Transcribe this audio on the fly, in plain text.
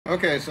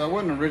Okay, so I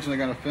wasn't originally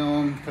going to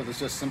film because it's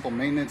just simple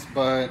maintenance,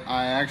 but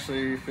I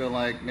actually feel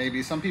like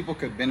maybe some people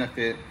could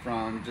benefit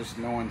from just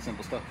knowing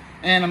simple stuff.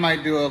 And I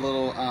might do a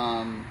little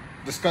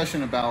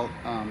discussion about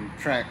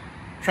track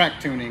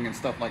tuning and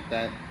stuff like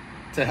that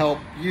to help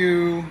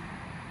you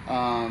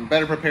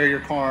better prepare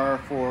your car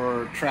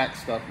for track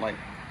stuff, like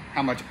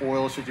how much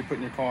oil should you put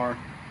in your car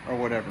or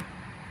whatever.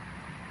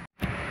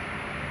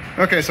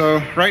 Okay,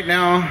 so right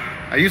now,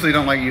 I usually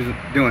don't like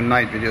doing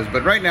night videos,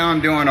 but right now I'm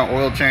doing an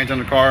oil change on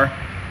the car.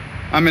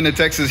 I'm in the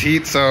Texas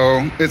heat,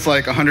 so it's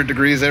like 100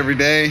 degrees every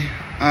day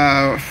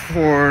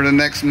for the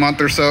next month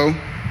or so.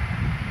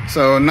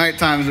 So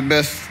nighttime is the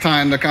best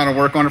time to kind of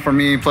work on it for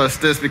me. Plus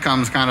this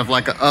becomes kind of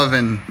like an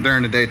oven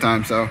during the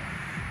daytime. So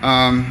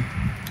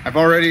I've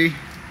already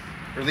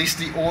released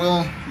the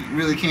oil. You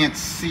really can't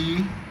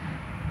see,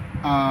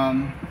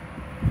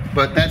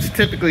 but that's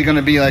typically going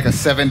to be like a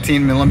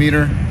 17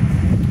 millimeter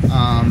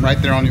right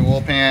there on the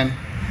oil pan.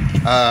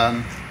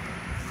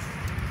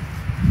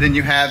 Then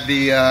you have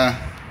the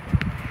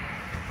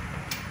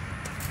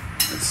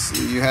let's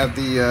see, you have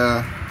the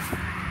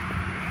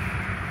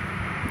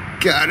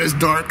God, it's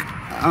dark.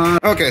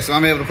 Okay, so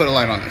I'm able to put a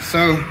light on this.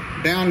 So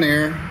down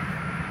there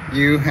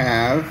you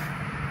have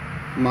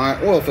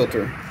my oil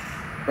filter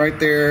right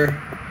there.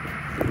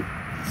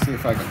 Let's see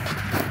if I can.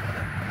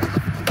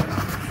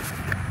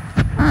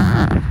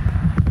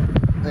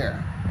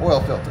 There,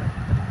 oil filter.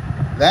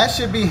 That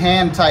should be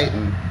hand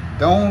tightened.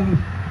 Don't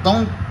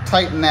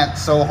tighten that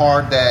so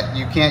hard that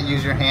you can't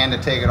use your hand to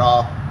take it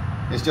off.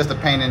 It's just a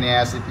pain in the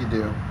ass if you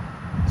do.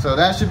 So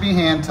that should be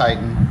hand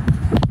tightened,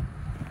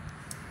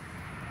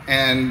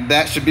 and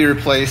that should be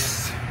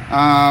replaced.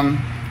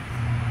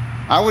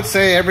 I would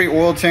say every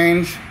oil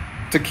change,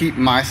 to keep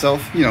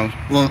myself,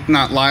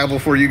 not liable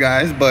for you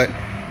guys, but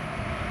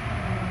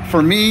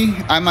for me,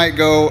 I might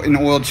go an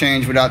oil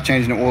change without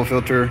changing the oil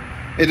filter.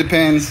 It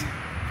depends.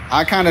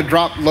 I kind of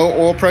dropped low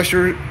oil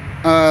pressure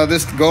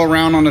this go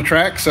around on the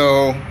track,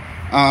 so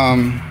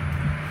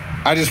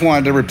I just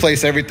wanted to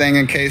replace everything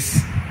in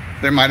case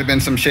there might have been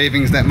some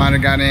shavings that might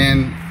have got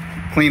in,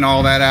 clean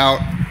all that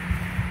out,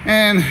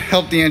 and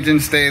help the engine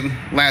stay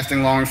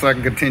lasting long so I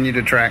can continue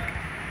to track.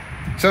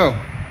 So,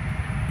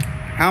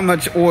 how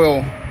much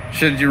oil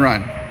should you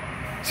run?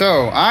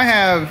 So, I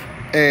have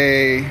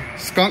a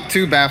Skunk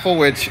 2 baffle,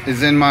 which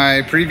is in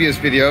my previous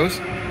videos.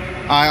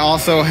 I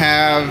also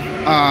have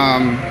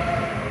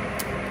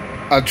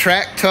a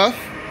Track Tough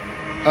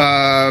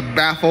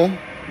baffle,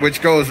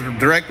 which goes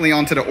directly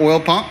onto the oil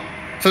pump.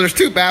 So there's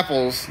two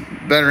baffles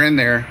that are in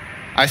there.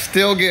 I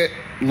still get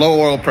low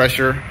oil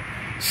pressure.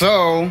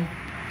 So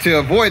to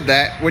avoid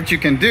that, what you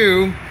can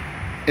do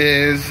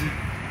is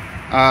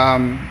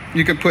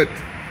you can put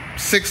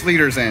 6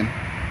 liters in,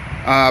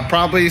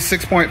 probably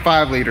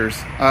 6.5 liters.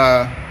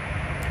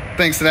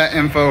 Thanks to that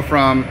info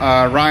from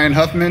Ryan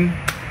Huffman,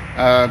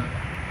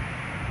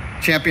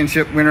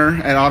 championship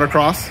winner at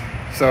autocross.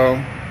 So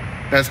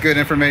that's good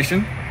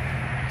information.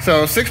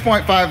 So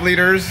 6.5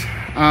 liters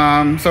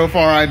so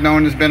far I've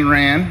known has been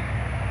ran.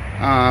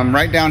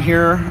 Right down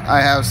here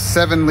I have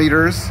 7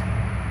 liters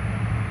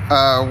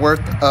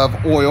worth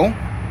of oil.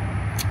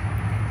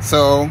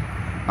 So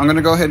I'm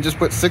gonna go ahead and just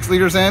put 6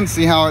 liters in,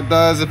 see how it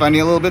does. If I need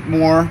a little bit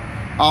more,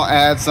 I'll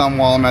add some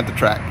while I'm at the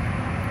track.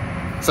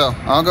 So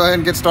I'll go ahead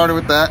and get started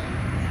with that.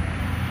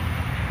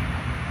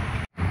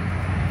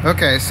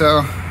 Okay,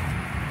 so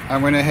I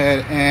went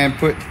ahead and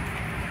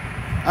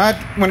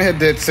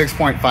did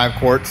 6.5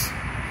 quarts.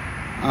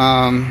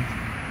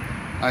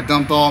 I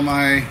dumped all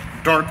my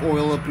dark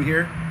oil up in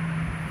here,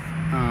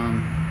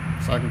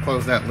 so I can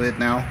close that lid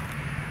now.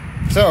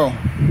 So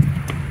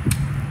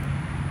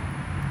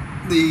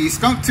the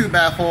Skunk 2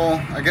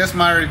 baffle, I guess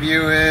my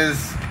review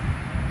is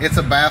it's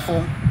a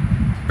baffle,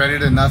 better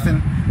than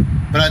nothing.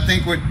 But I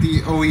think with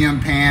the OEM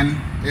pan,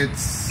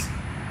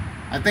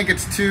 I think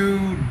it's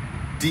too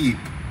deep,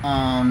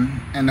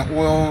 and the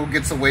oil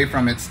gets away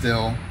from it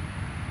still.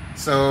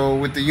 So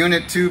with the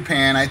Unit 2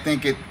 pan, I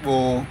think it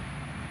will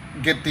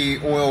get the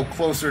oil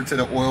closer to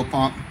the oil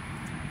pump.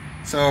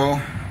 So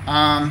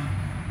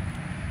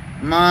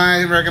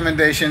my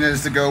recommendation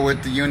is to go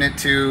with the Unit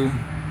 2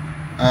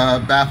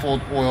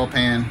 baffled oil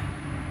pan.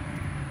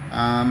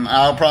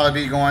 I'll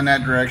probably be going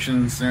that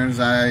direction as soon as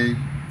I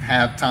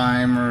have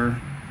time or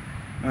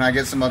when I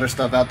get some other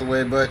stuff out the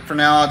way. But for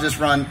now, I'll just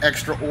run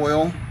extra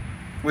oil.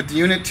 With the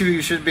Unit 2,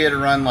 you should be able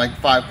to run like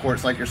 5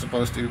 quarts like you're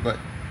supposed to. But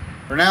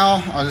for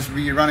now, I'll just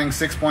be running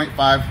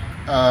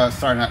 6.5,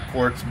 sorry, not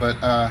quarts, but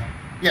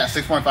yeah,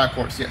 6.5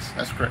 quarts. Yes,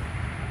 that's correct.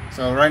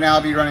 So right now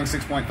I'll be running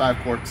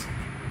 6.5 quarts.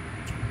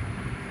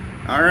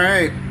 All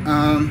right.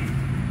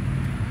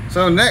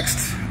 So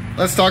next,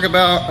 let's talk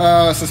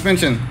about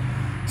suspension.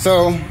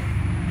 So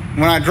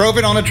when I drove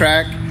it on the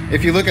track,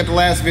 if you look at the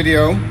last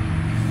video,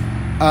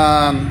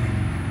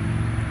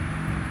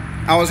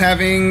 I was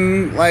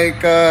having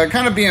like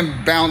kind of being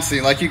bouncy,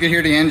 like you could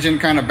hear the engine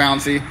kind of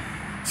bouncy.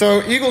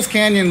 So Eagles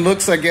Canyon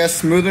looks, I guess,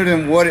 smoother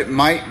than what it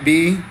might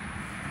be.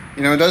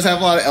 You know, it does have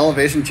a lot of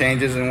elevation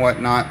changes and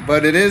whatnot,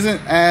 but it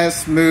isn't as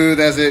smooth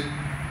as it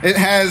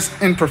has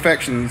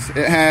imperfections.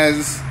 It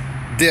has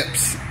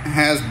dips,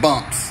 has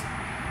bumps.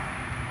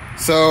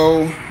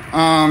 So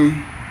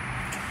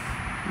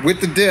with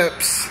the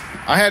dips,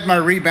 I had my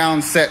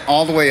rebound set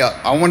all the way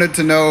up. I wanted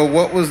to know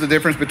what was the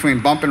difference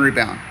between bump and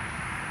rebound.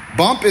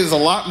 Bump is a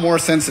lot more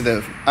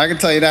sensitive. I can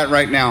tell you that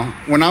right now.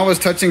 When I was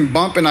touching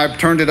bump and I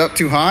turned it up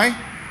too high,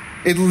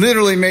 it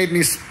literally made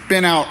me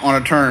spin out on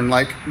a turn.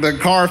 Like the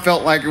car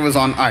felt like it was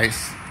on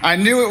ice. I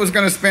knew it was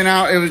going to spin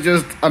out. It was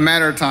just a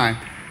matter of time.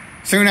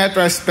 Soon after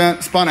I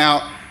spun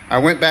out, I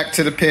went back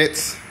to the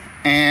pits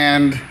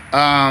and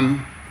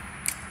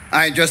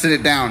I adjusted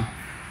it down.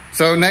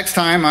 So next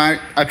time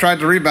I tried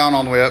the rebound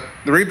all the way up.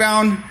 The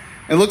rebound,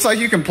 it looks like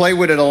you can play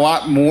with it a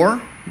lot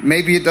more.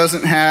 Maybe it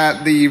doesn't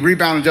have, the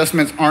rebound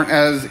adjustments aren't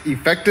as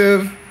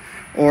effective,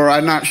 or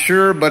I'm not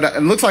sure, but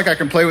it looks like I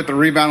can play with the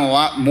rebound a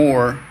lot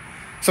more.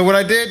 So what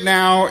I did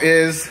now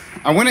is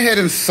I went ahead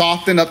and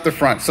softened up the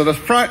front. So the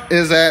front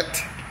is at,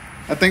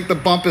 I think the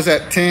bump is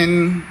at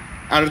 10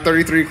 out of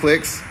 33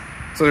 clicks.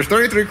 So there's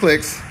 33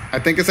 clicks. I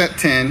think it's at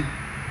 10.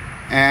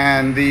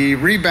 And the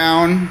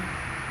rebound,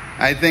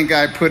 I think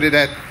I put it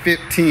at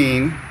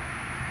 15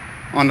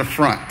 on the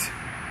front.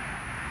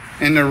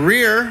 In the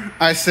rear,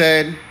 I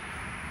said,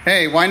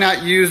 hey, why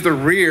not use the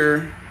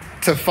rear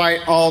to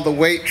fight all the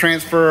weight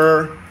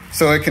transfer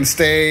so it can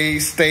stay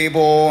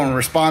stable and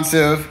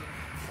responsive?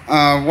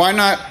 Why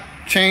not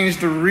change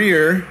the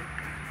rear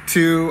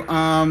to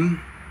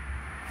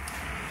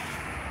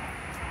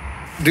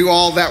do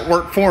all that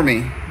work for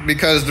me?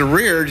 Because the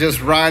rear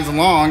just rides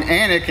along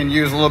and it can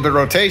use a little bit of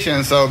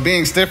rotation, so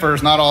being stiffer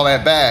is not all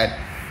that bad.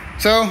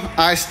 So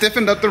I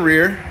stiffened up the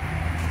rear.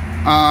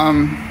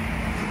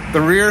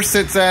 The rear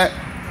sits at,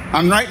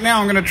 right now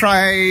I'm gonna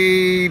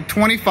try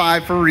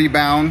 25 for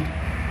rebound,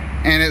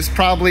 and it's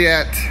probably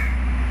at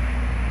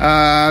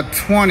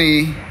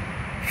 20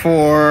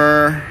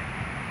 for,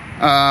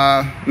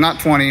 not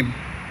 20,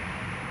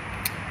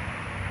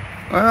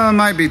 well, it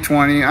might be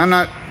 20.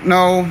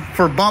 No,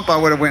 for bump I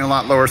would have went a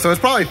lot lower. So it's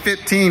probably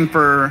 15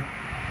 for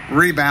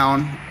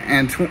rebound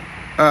and,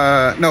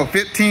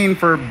 15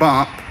 for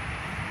bump,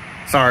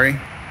 sorry,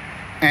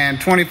 and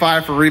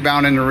 25 for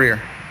rebound in the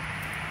rear.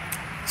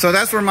 So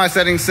that's where my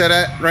setting's set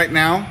at right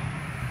now.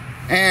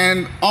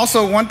 And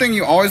also, one thing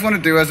you always want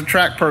to do as a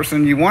track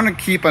person, you want to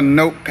keep a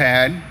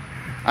notepad.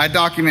 I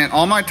document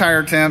all my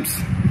tire temps,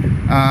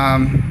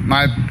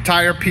 my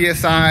tire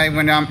PSI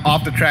when I'm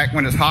off the track,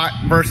 when it's hot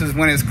versus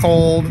when it's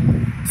cold.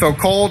 So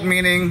cold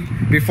meaning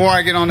before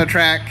I get on the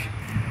track,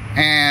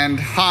 and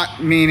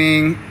hot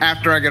meaning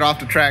after I get off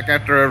the track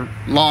after a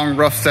long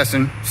rough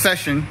session.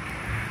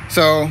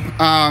 So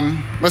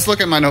let's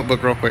look at my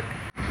notebook real quick.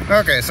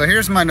 Okay, so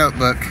here's my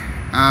notebook.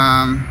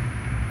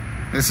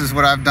 This is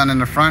what I've done in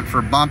the front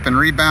for bump and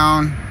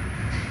rebound,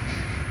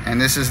 and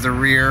this is the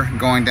rear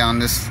going down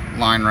this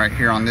line right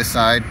here on this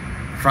side.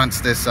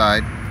 Front's this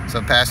side.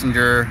 So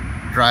passenger,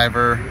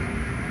 driver,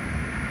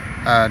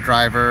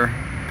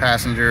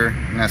 passenger,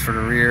 and that's for the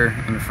rear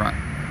and the front.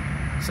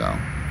 So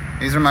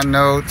these are my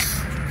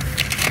notes.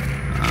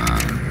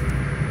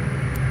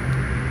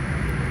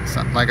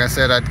 So, like I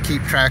said, I'd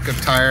keep track of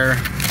tire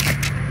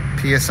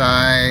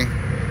PSI,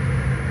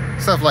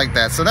 stuff like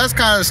that. So that's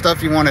kind of the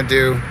stuff you want to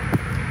do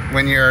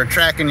when you're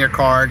tracking your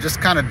car.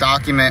 Just kind of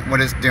document what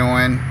it's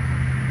doing.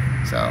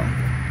 So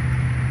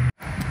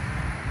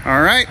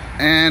all right,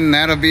 and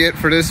that'll be it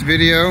for this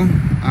video.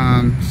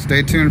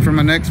 Stay tuned for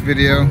my next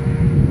video.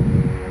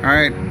 All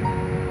right,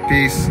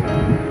 peace.